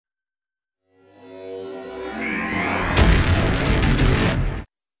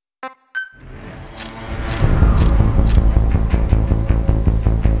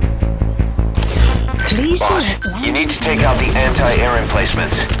take out the anti-air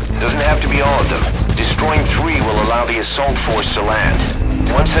emplacements. Doesn't have to be all of them. Destroying 3 will allow the assault force to land.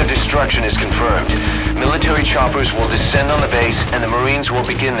 Once their destruction is confirmed, military choppers will descend on the base and the Marines will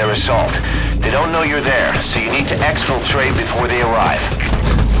begin their assault. They don't know you're there, so you need to exfiltrate before they arrive.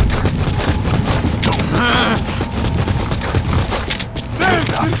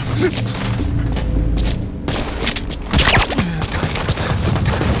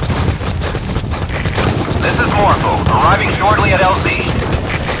 This is Morpho, arriving shortly at LZ.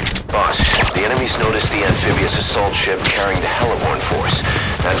 Boss, the enemies noticed the amphibious assault ship carrying the heliborne force.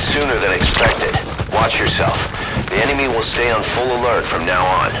 That's sooner than expected. Watch yourself. The enemy will stay on full alert from now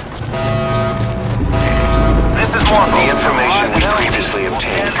on. This is Morpho. The information we previously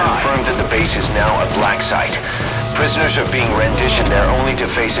obtained confirmed that the base is now a black site. Prisoners are being renditioned there only to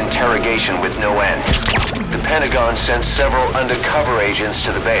face interrogation with no end. The Pentagon sent several undercover agents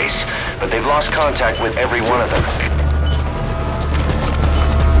to the base, but they've lost contact with every one of them.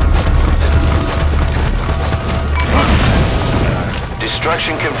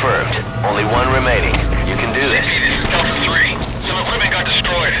 Destruction confirmed. Only 1 remaining. You can do this. Delta 3. Some equipment got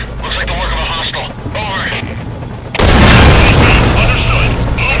destroyed. Looks like the work of a hostile. Over. Understood.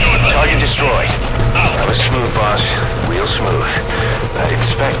 Target destroyed. That was smooth, boss. Real smooth. I'd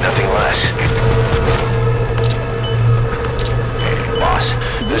expect nothing less. Boss,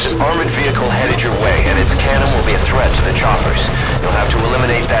 there's an armored vehicle headed your way, and its cannon will be a threat to the choppers. You'll have to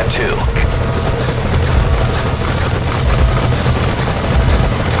eliminate that too.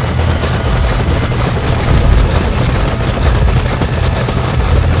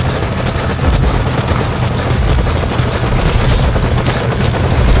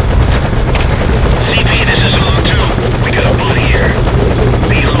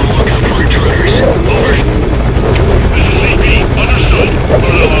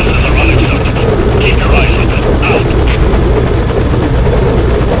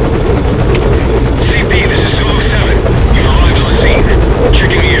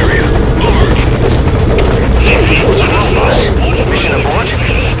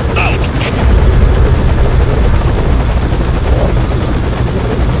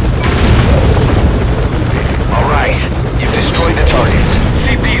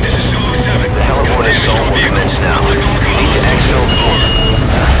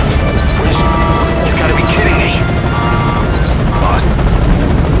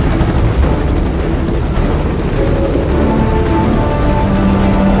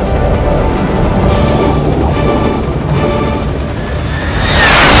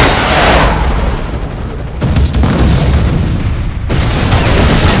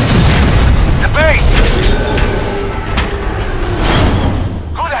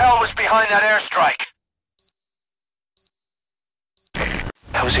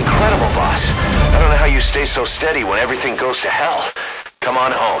 That was incredible, boss. I don't know how you stay so steady when everything goes to hell. Come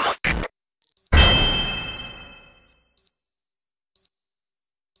on home.